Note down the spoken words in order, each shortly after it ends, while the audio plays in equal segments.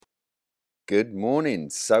Good morning.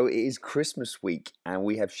 So it is Christmas week and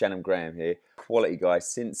we have Shannon Graham here. Quality guy.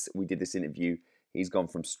 Since we did this interview, he's gone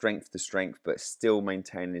from strength to strength, but still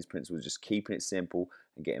maintaining his principles, just keeping it simple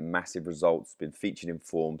and getting massive results. Been featured in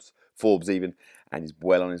Forbes even, and he's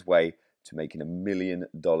well on his way to making $1 million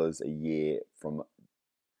a year from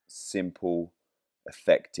simple,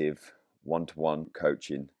 effective, one-to-one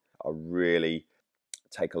coaching. I really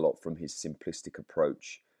take a lot from his simplistic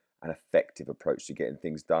approach, an effective approach to getting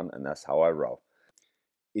things done, and that's how I roll.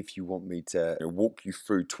 If you want me to walk you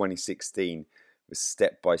through 2016 with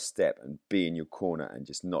step by step and be in your corner and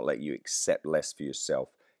just not let you accept less for yourself,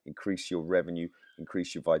 increase your revenue,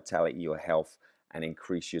 increase your vitality, your health, and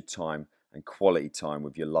increase your time and quality time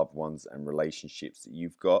with your loved ones and relationships that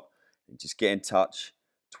you've got, and just get in touch.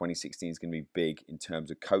 2016 is going to be big in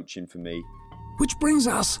terms of coaching for me. Which brings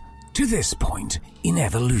us to this point in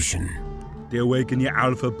evolution. The Awaken Your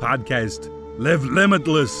Alpha podcast. Live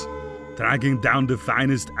limitless. Tracking down the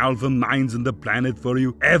finest alpha minds on the planet for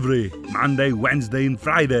you every Monday, Wednesday, and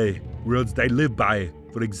Friday. Words they live by.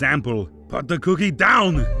 For example, put the cookie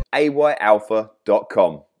down.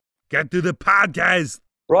 ayalpha.com. Get to the podcast.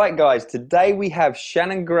 Right, guys, today we have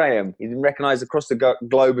Shannon Graham. He's been recognized across the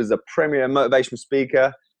globe as a premier motivational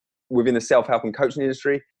speaker within the self-help and coaching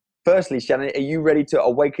industry. Firstly, Shannon, are you ready to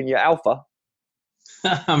awaken your alpha?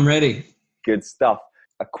 I'm ready. Good stuff.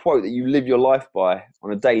 A quote that you live your life by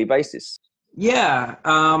on a daily basis. Yeah.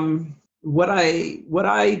 What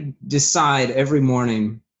I decide every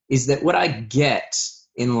morning is that what I get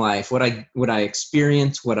in life, what I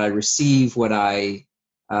experience, what I receive, what I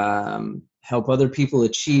help other people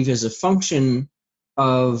achieve is a function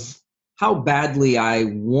of how badly I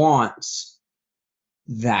want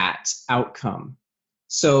that outcome.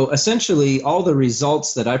 So essentially, all the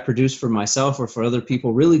results that I produce for myself or for other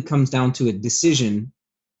people really comes down to a decision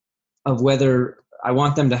of whether I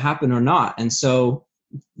want them to happen or not. And so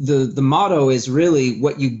the motto is really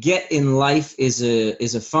what you get in life is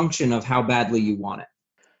a function of how badly you want it.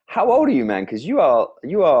 How old are you, man? Because you are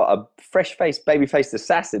a fresh-faced, baby-faced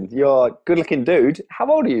assassin. You're a good-looking dude.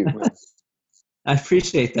 How old are you, man? I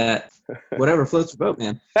appreciate that. Whatever floats your boat,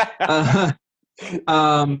 man.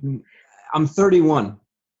 I'm 31.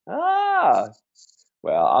 Ah,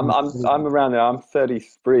 well, I'm around there. I'm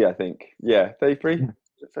 33, I think. Yeah, 33.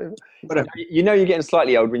 Whatever. You know, you're getting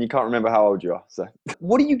slightly old when you can't remember how old you are. So,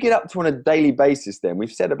 what do you get up to on a daily basis? Then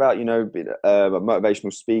we've said about being a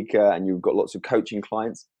motivational speaker, and you've got lots of coaching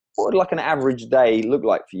clients. What would like an average day look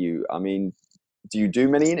like for you? I mean, do you do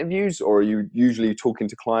many interviews, or are you usually talking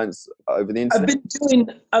to clients over the internet?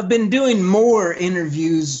 I've been doing more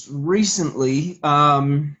interviews recently.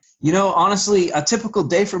 Honestly, a typical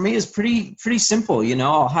day for me is pretty simple.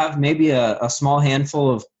 I'll have maybe a small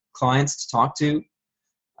handful of clients to talk to,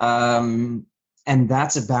 and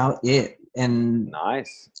that's about it. And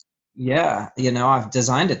nice. Yeah, I've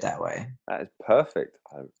designed it that way. That is perfect.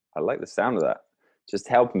 I like the sound of that. Just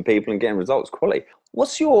helping people and getting results, quality.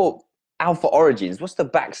 What's your alpha origins? What's the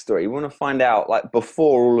backstory? We want to find out, like,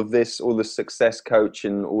 before all of this, all the success coach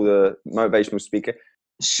and all the motivational speaker.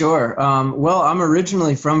 Sure. Well, I'm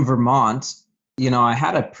originally from Vermont. I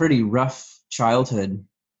had a pretty rough childhood.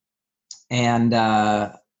 And,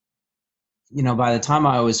 by the time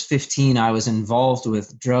I was 15, I was involved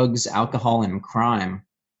with drugs, alcohol, and crime.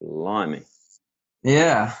 Blimey.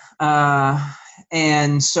 Yeah.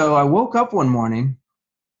 And so I woke up one morning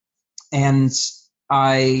and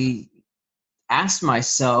I asked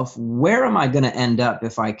myself, where am I going to end up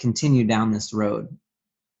if I continue down this road?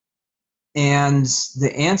 And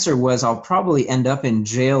the answer was, I'll probably end up in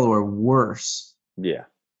jail or worse. Yeah.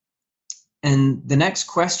 And the next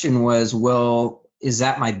question was, well, is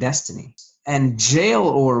that my destiny? And jail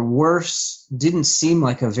or worse didn't seem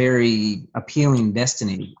like a very appealing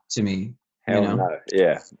destiny to me. Hell no.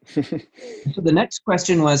 Yeah. So the next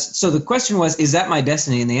question was, is that my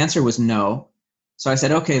destiny? And the answer was no. So I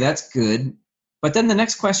said, okay, that's good. But then the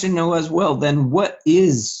next question was, well, then what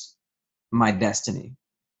is my destiny?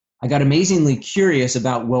 I got amazingly curious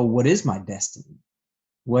about, well, what is my destiny?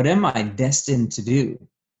 What am I destined to do?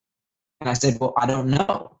 And I said, well, I don't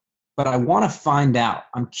know, but I want to find out.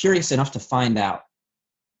 I'm curious enough to find out.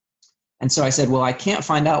 And so I said, well, I can't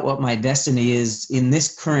find out what my destiny is in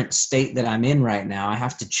this current state that I'm in right now. I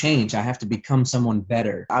have to change. I have to become someone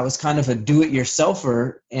better. I was kind of a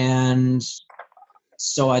do-it-yourselfer, and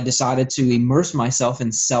so I decided to immerse myself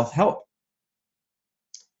in self-help.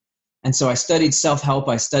 And so I studied self-help.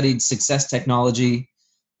 I studied success technology,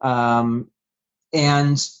 and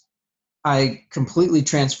I completely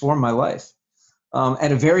transformed my life.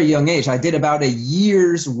 At a very young age, I did about a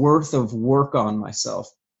year's worth of work on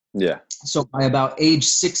myself. Yeah. So by about age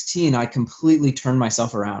 16, I completely turned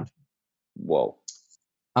myself around. Whoa.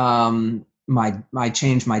 I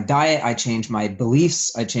changed my diet, I changed my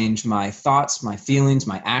beliefs, I changed my thoughts, my feelings,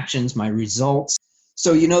 my actions, my results.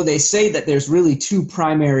 So, they say that there's really two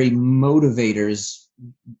primary motivators,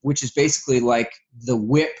 which is basically like the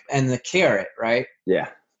whip and the carrot, right? Yeah.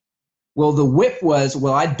 Well, the whip was,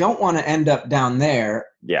 I don't want to end up down there.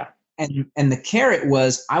 Yeah. And the carrot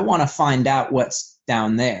was, I want to find out what's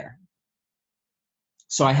down there.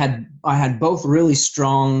 So I had both really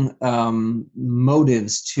strong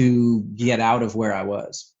motives to get out of where I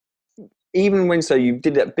was. Even when, so you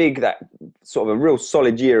did that sort of a real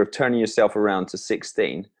solid year of turning yourself around to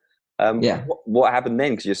 16. Yeah. What happened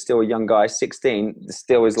then? Because you're still a young guy, 16,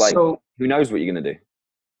 still is like, who knows what you're going to do?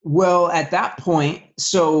 Well, at that point,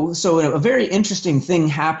 so a very interesting thing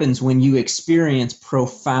happens when you experience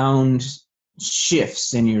profound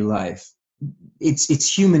shifts in your life.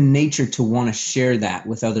 It's human nature to want to share that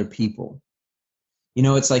with other people.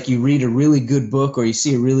 It's like you read a really good book or you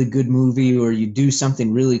see a really good movie or you do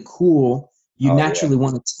something really cool. You naturally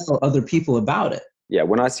want to tell other people about it. Yeah,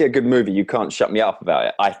 when I see a good movie, you can't shut me up about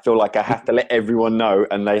it. I feel like I have to let everyone know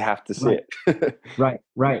and they have to see it.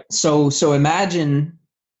 Right. So imagine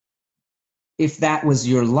if that was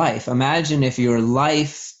your life. Imagine if your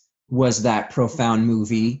life was that profound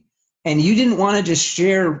movie and you didn't want to just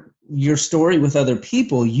share your story with other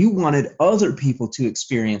people. You wanted other people to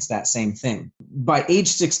experience that same thing. By age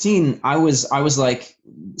 16, I was like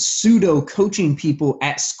pseudo coaching people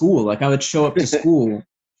at school. Like I would show up to school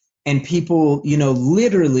and people,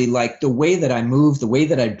 literally like the way that I moved, the way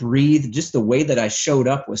that I breathed, just the way that I showed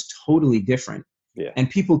up was totally different. Yeah. And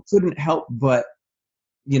people couldn't help but,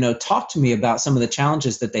 talk to me about some of the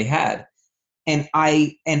challenges that they had. And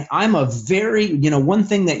I'm a very, one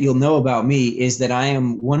thing that you'll know about me is that I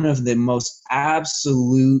am one of the most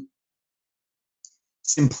absolute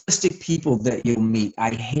simplistic people that you'll meet.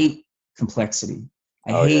 I hate complexity.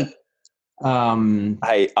 I hate.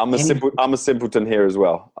 Hey, I'm a simpleton here as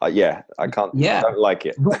well. I can't. Yeah. I don't like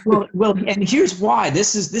it. well, and here's why.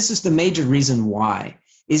 This is the major reason why.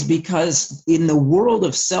 Is because in the world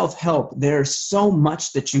of self-help, there's so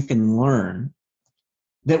much that you can learn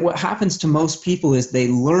that what happens to most people is they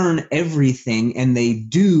learn everything and they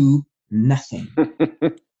do nothing.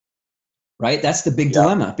 Right? That's the big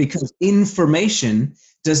dilemma because information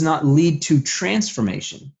does not lead to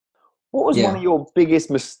transformation. What was one of your biggest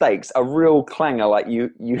mistakes? A real clanger, like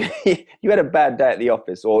you had a bad day at the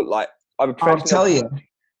office, or like I'll tell you,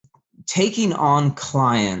 taking on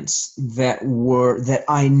clients that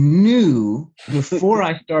I knew before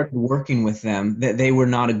I started working with them that they were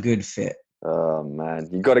not a good fit. Oh man,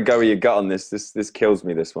 you got to go with your gut on this. This kills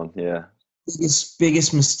me. This one, yeah.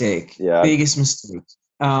 Biggest mistake. Yeah. Biggest mistake.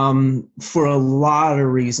 For a lot of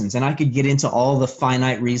reasons, and I could get into all the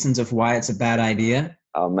finite reasons of why it's a bad idea.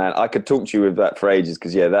 Oh man, I could talk to you with that for ages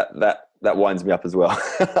because that winds me up as well.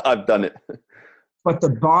 I've done it. But the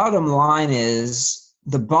bottom line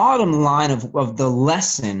of the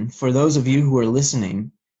lesson for those of you who are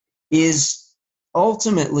listening is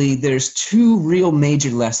ultimately there's two real major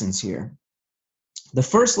lessons here. The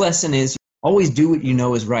first lesson is always do what you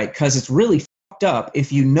know is right because it's really fucked up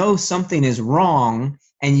if you know something is wrong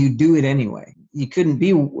and you do it anyway. It couldn't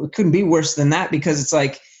be worse than that because it's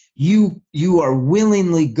like you are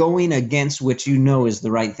willingly going against what you know is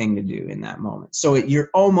the right thing to do in that moment. So you're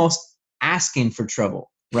almost asking for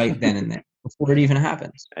trouble right then and there before it even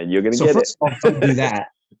happens. And you're going to get it. So first of all, don't do that.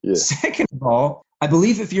 Yeah. Second of all, I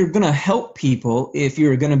believe if you're going to help people, if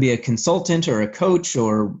you're going to be a consultant or a coach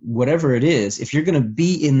or whatever it is, if you're going to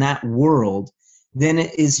be in that world, then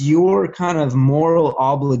it is your kind of moral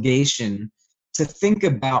obligation to think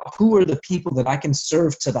about who are the people that I can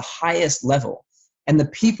serve to the highest level. And the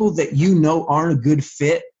people that you know aren't a good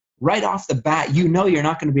fit, right off the bat, you know you're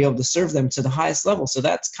not going to be able to serve them to the highest level. So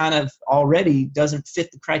that's kind of already doesn't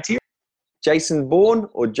fit the criteria. Jason Bourne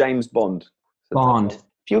or James Bond? Bond.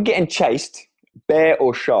 If you're getting chased, bear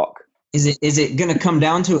or shark? Is it going to come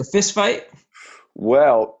down to a fist fight?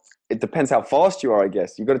 Well, it depends how fast you are, I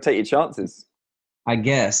guess. You've got to take your chances. I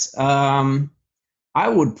guess. I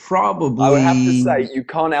would probably... I would have to say, you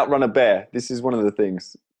can't outrun a bear. This is one of the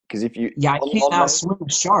things. Because if you... Yeah, I can't outswim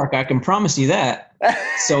a shark. I can promise you that.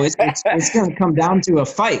 So it's going to come down to a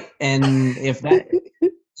fight. And if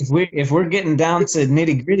we're getting down to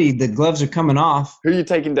nitty gritty, the gloves are coming off. Who are you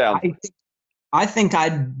taking down? I think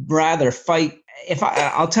I'd rather fight.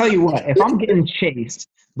 I'll tell you what, if I'm getting chased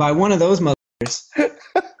by one of those motherfuckers,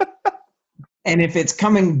 and if it's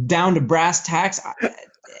coming down to brass tacks,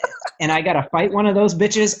 and I got to fight one of those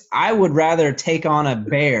bitches, I would rather take on a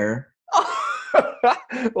bear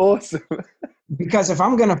Awesome. Because if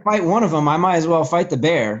I'm going to fight one of them, I might as well fight the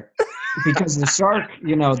bear. Because the shark,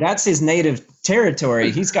 that's his native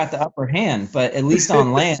territory. He's got the upper hand. But at least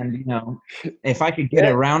on land, if I could get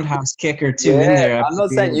a roundhouse kick or two in there. I'm not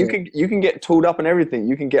saying you can get tooled up and everything.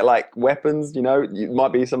 You can get like weapons, it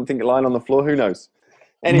might be something lying on the floor. Who knows?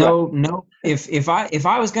 Anyway. No. If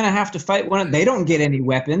I was going to have to fight one, they don't get any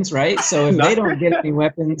weapons, right? So if they don't get any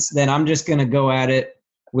weapons, then I'm just going to go at it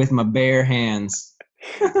with my bare hands.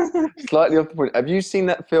 Slightly off the point. Have you seen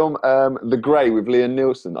that film, The Grey, with Liam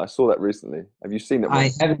Neeson? I saw that recently. Have you seen it? I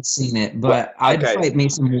haven't seen it, but I'd fight me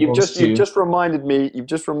some wolves too. You've just reminded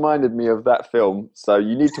me of that film. So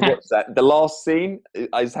you need to watch that. The last scene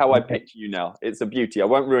is how I picture you now. It's a beauty. I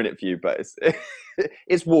won't ruin it for you, but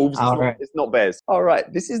it's wolves. It's not bears. All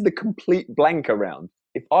right. This is the complete blanker round.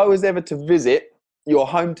 If I was ever to visit your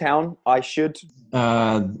hometown, I should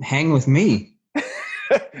hang with me.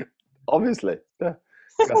 Obviously.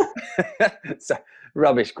 So,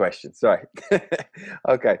 rubbish question. Sorry.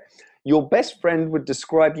 Okay. Your best friend would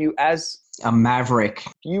describe you as a maverick.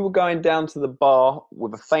 If you were going down to the bar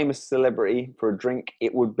with a famous celebrity for a drink,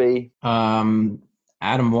 it would be Adam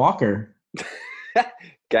Walker.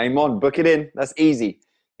 Game on. Book it in. That's easy.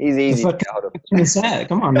 He's easy.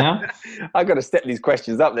 Come on now. I got to step these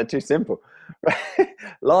questions up. They're too simple.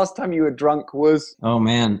 Last time you were drunk was? Oh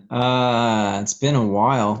man, it's been a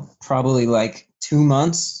while. Probably like 2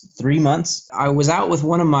 months, 3 months. I was out with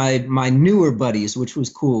one of my newer buddies, which was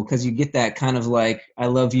cool because you get that kind of like I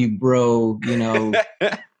love you, bro,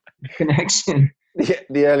 connection.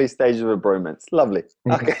 The early stages of a bromance. Lovely.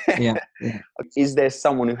 Okay. Yeah. Is there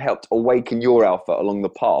someone who helped awaken your alpha along the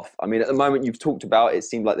path? I mean, at the moment you've talked about, it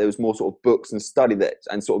seemed like there was more sort of books and study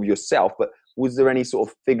and sort of yourself, but was there any sort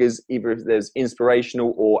of figures, either if there's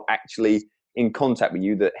inspirational or actually in contact with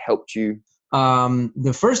you that helped you?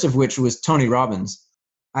 The first of which was Tony Robbins.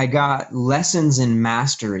 I got Lessons in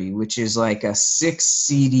Mastery, which is like a 6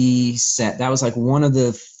 CD set. That was like one of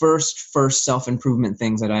the first self-improvement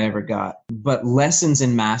things that I ever got. But Lessons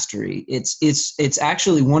in Mastery, it's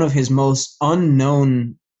actually one of his most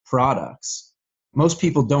unknown products. Most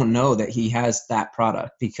people don't know that he has that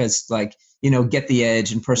product because Get the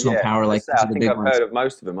Edge and Personal Power. I think I've heard of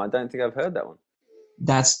most of them. I don't think I've heard that one.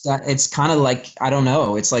 It's kind of like, I don't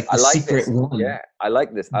know. It's like the secret one. Yeah, I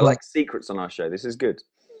like this. I like secrets on our show. This is good.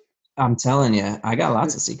 I'm telling you, I got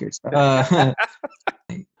lots of secrets. We're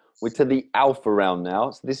to the alpha round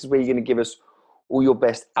now. So this is where you're going to give us all your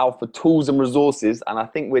best alpha tools and resources. And I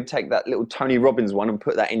think we'd take that little Tony Robbins one and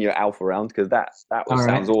put that in your alpha round because that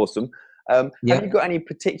sounds awesome. Have you got any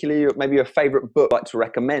particularly, maybe a favorite book you'd like to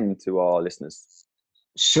recommend to our listeners?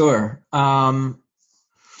 Sure.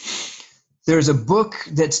 There's a book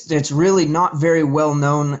that's really not very well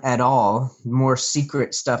known at all, more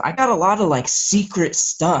secret stuff. I got a lot of like secret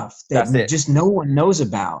stuff that just no one knows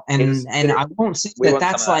about. And I won't say that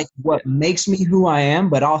that's like what makes me who I am,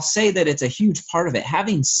 but I'll say that it's a huge part of it.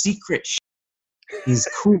 Having secret is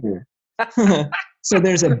cool. So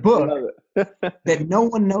there's a book that no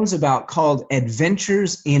one knows about called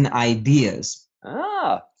Adventures in Ideas.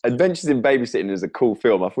 Adventures in Babysitting is a cool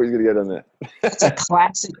film. I thought he was going to go down there. It's a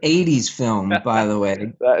classic 80s film, by the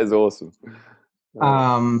way. That is awesome.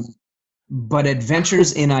 But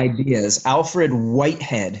Adventures in Ideas, Alfred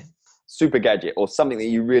Whitehead. Super gadget, or something that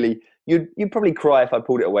you really, you'd probably cry if I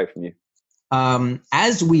pulled it away from you.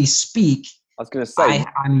 As we speak, I was going to say,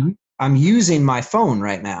 I'm using my phone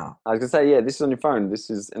right now. I was going to say, yeah, this is on your phone.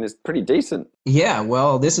 And it's pretty decent. Yeah,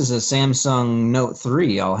 well, this is a Samsung Note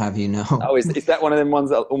 3, I'll have you know. Oh, is that one of them ones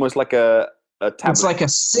that almost like a tablet? It's like a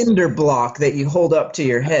cinder block that you hold up to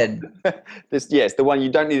your head. It's the one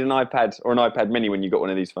you don't need an iPad or an iPad mini when you got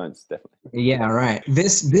one of these phones, definitely. Yeah, right.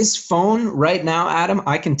 This phone right now, Adam,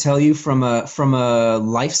 I can tell you from a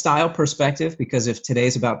lifestyle perspective, because if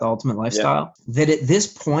today's about the ultimate lifestyle, that at this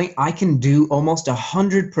point I can do almost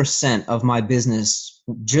 100% of my business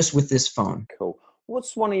just with this phone. Cool.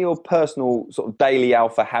 What's one of your personal sort of daily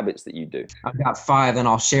alpha habits that you do? I've got 5 and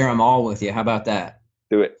I'll share them all with you. How about that?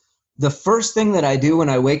 Do it. The first thing that I do when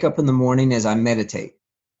I wake up in the morning is I meditate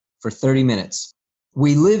for 30 minutes.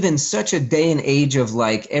 We live in such a day and age of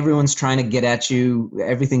like everyone's trying to get at you.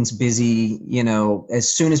 Everything's busy. As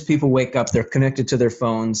soon as people wake up, they're connected to their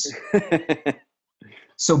phones.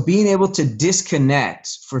 So being able to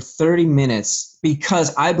disconnect for 30 minutes,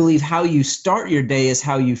 because I believe how you start your day is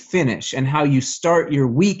how you finish, and how you start your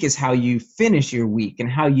week is how you finish your week,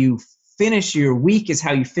 and how you finish your week is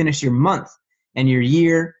how you finish your month and your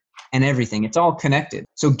year and everything. It's all connected.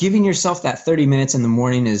 So giving yourself that 30 minutes in the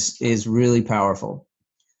morning is really powerful.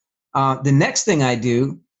 The next thing I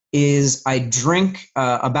do is I drink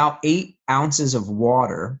about 8 ounces of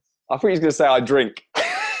water. I thought he was going to say I drink.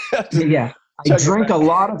 Yeah, I drink a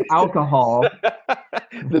lot of alcohol.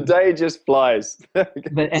 The day just flies.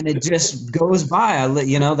 And it just goes by.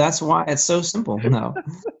 That's why it's so simple. No,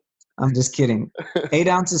 I'm just kidding. 8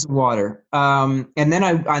 ounces of water. And then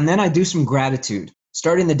I do some gratitude.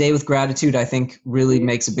 Starting the day with gratitude, I think, really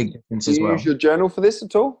makes a big difference as well. Do you use your journal for this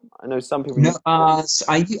at all? I know some people. No,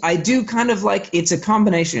 I do kind of like, it's a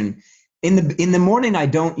combination. In the morning, I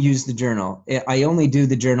don't use the journal. I only do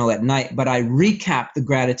the journal at night, but I recap the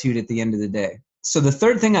gratitude at the end of the day. So the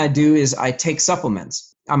third thing I do is I take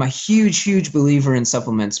supplements. I'm a huge, huge believer in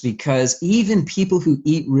supplements because even people who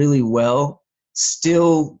eat really well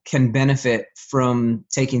still can benefit from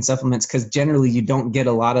taking supplements because generally you don't get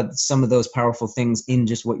a lot of some of those powerful things in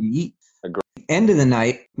just what you eat. Agreed. End of the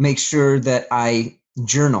night, make sure that I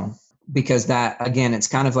journal because that, again, it's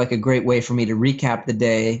kind of like a great way for me to recap the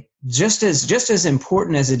day. Just as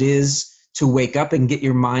important as it is to wake up and get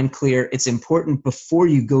your mind clear, it's important before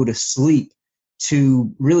you go to sleep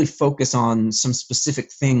to really focus on some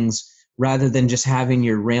specific things rather than just having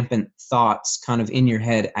your rampant thoughts kind of in your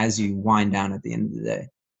head as you wind down at the end of the day.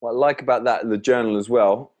 What I like about that, the journal as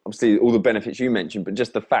well, obviously all the benefits you mentioned, but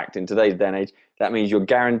just the fact in today's day and age, that means you're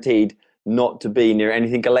guaranteed not to be near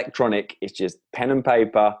anything electronic. It's just pen and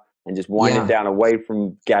paper and just winding down away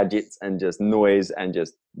from gadgets and just noise and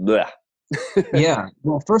just blah. Yeah.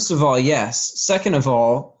 Well, first of all, yes. Second of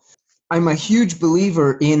all, I'm a huge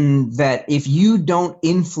believer in that if you don't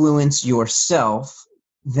influence yourself,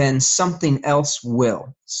 then something else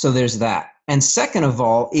will. So there's that. And second of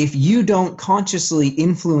all, if you don't consciously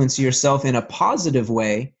influence yourself in a positive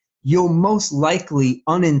way, you'll most likely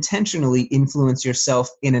unintentionally influence yourself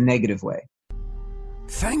in a negative way.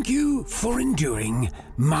 Thank you for enduring,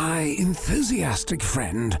 my enthusiastic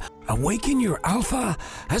friend. Awaken Your Alpha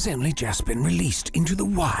has only just been released into the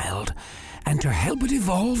wild. And to help it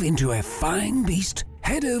evolve into a fine beast,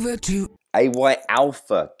 head over to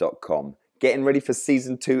ayalpha.com. Getting ready for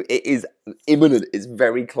season 2. It is imminent. It's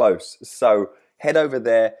very close. So head over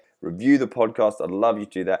there, review the podcast. I'd love you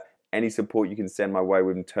to do that. Any support you can send my way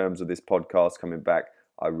in terms of this podcast coming back,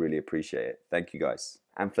 I really appreciate it. Thank you guys.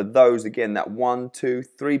 And for those, again, that 1, 2,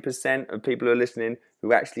 3% of people who are listening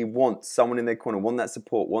who actually want someone in their corner, want that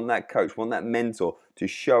support, want that coach, want that mentor to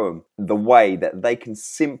show them the way that they can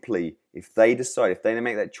simply, if they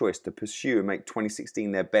make that choice to pursue and make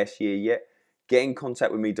 2016 their best year yet, get in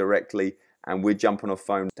contact with me directly and we'll jump on a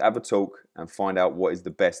phone to have a talk and find out what is the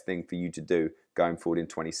best thing for you to do going forward in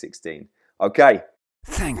 2016. Okay.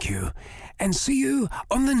 Thank you, and see you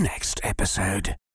on the next episode.